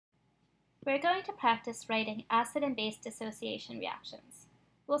We're going to practice writing acid and base dissociation reactions.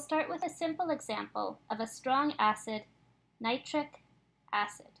 We'll start with a simple example of a strong acid, nitric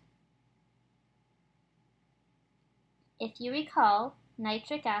acid. If you recall,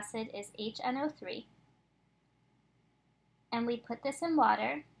 nitric acid is HNO3, and we put this in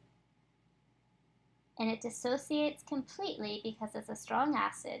water, and it dissociates completely because it's a strong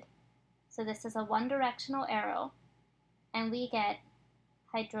acid. So this is a one-directional arrow, and we get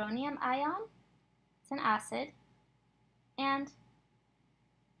hydronium ion, it's an acid, and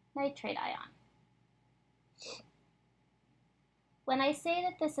nitrate ion. When I say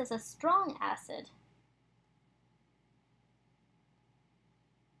that this is a strong acid,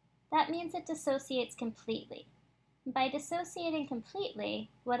 that means it dissociates completely. By dissociating completely,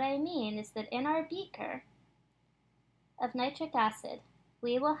 what I mean is that in our beaker of nitric acid,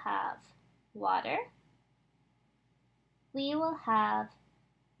 we will have water, we will have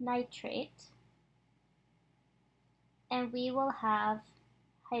nitrate, and we will have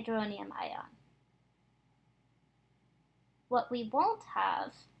hydronium ion. What we won't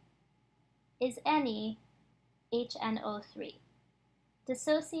have is any HNO3.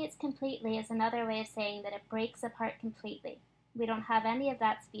 Dissociates completely is another way of saying that it breaks apart completely. We don't have any of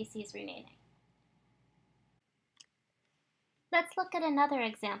that species remaining. Let's look at another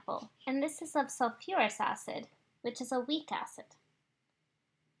example, and this is of sulfurous acid, which is a weak acid.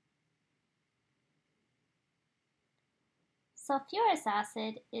 Sulfurous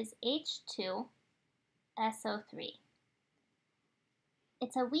acid is H2SO3.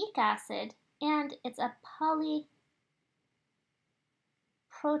 It's a weak acid, and it's a polyprotic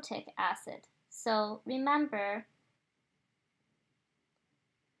acid. So remember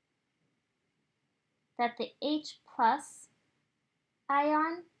that the H plus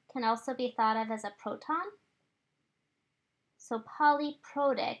ion can also be thought of as a proton. So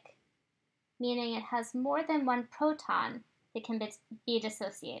polyprotic, meaning it has more than one proton that can be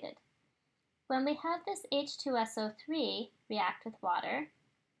dissociated. When we have this H2SO3 react with water,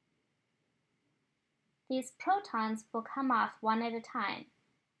 these protons will come off one at a time,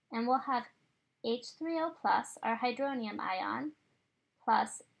 and we'll have H3O plus, our hydronium ion,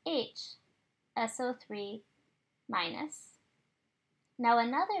 plus HSO3 minus. Now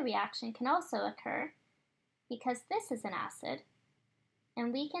another reaction can also occur because this is an acid,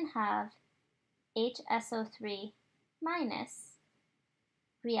 and we can have HSO3 minus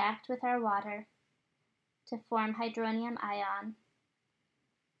react with our water to form hydronium ion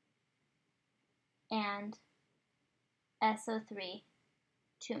and SO3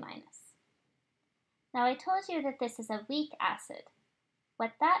 2 minus. Now I told you that this is a weak acid.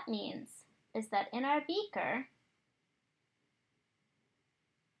 What that means is that in our beaker,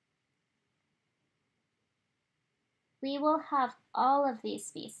 we will have all of these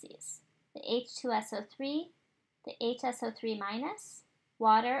species, the H2SO3, the HSO3 minus,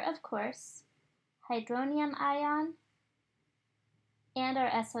 water of course, hydronium ion, and our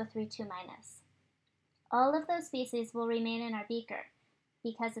SO3 2 minus. All of those species will remain in our beaker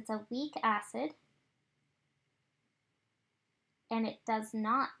because it's a weak acid and it does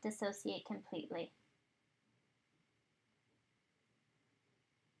not dissociate completely.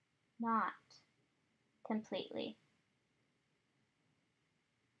 Not completely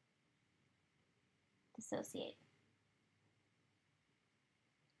dissociate.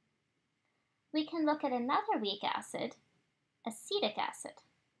 We can look at another weak acid, acetic acid.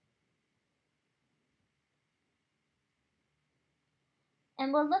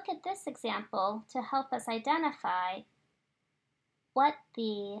 And we'll look at this example to help us identify what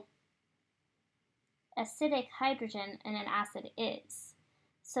the acidic hydrogen in an acid is.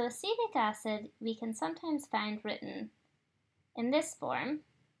 So acetic acid we can sometimes find written in this form.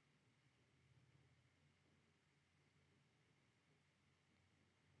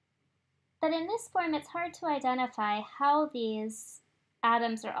 But in this form it's hard to identify how these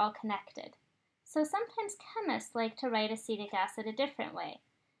atoms are all connected. So sometimes chemists like to write acetic acid a different way.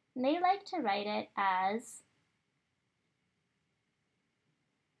 And they like to write it as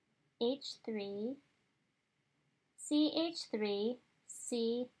H3, CH3,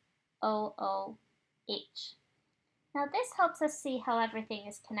 COOH. Now this helps us see how everything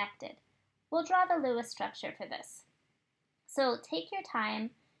is connected. We'll draw the Lewis structure for this. So take your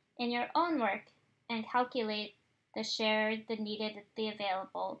time in your own work and calculate the shared, the needed, the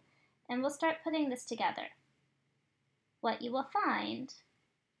available, and we'll start putting this together. What you will find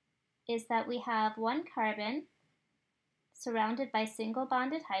is that we have one carbon surrounded by single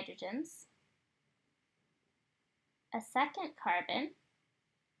bonded hydrogens, a second carbon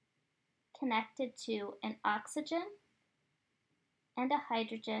connected to an oxygen and a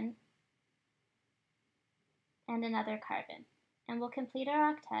hydrogen and another carbon. And we'll complete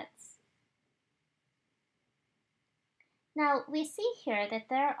our octets. Now we see here that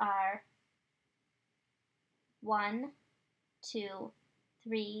there are 1, 2,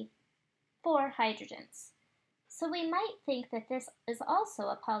 3, 4 hydrogens. So we might think that this is also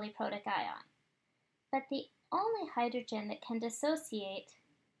a polyprotic ion. But the only hydrogen that can dissociate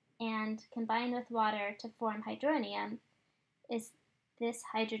and combine with water to form hydronium is this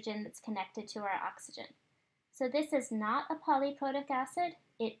hydrogen that's connected to our oxygen. So this is not a polyprotic acid,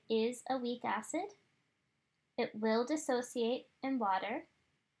 it is a weak acid. It will dissociate in water,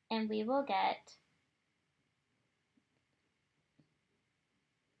 and we will get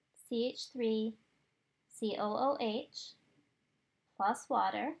CH3COOH plus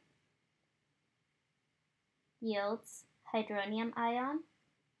water yields hydronium ion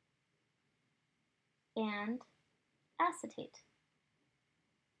and acetate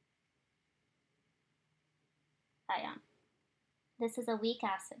ion. This is a weak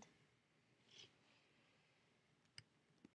acid.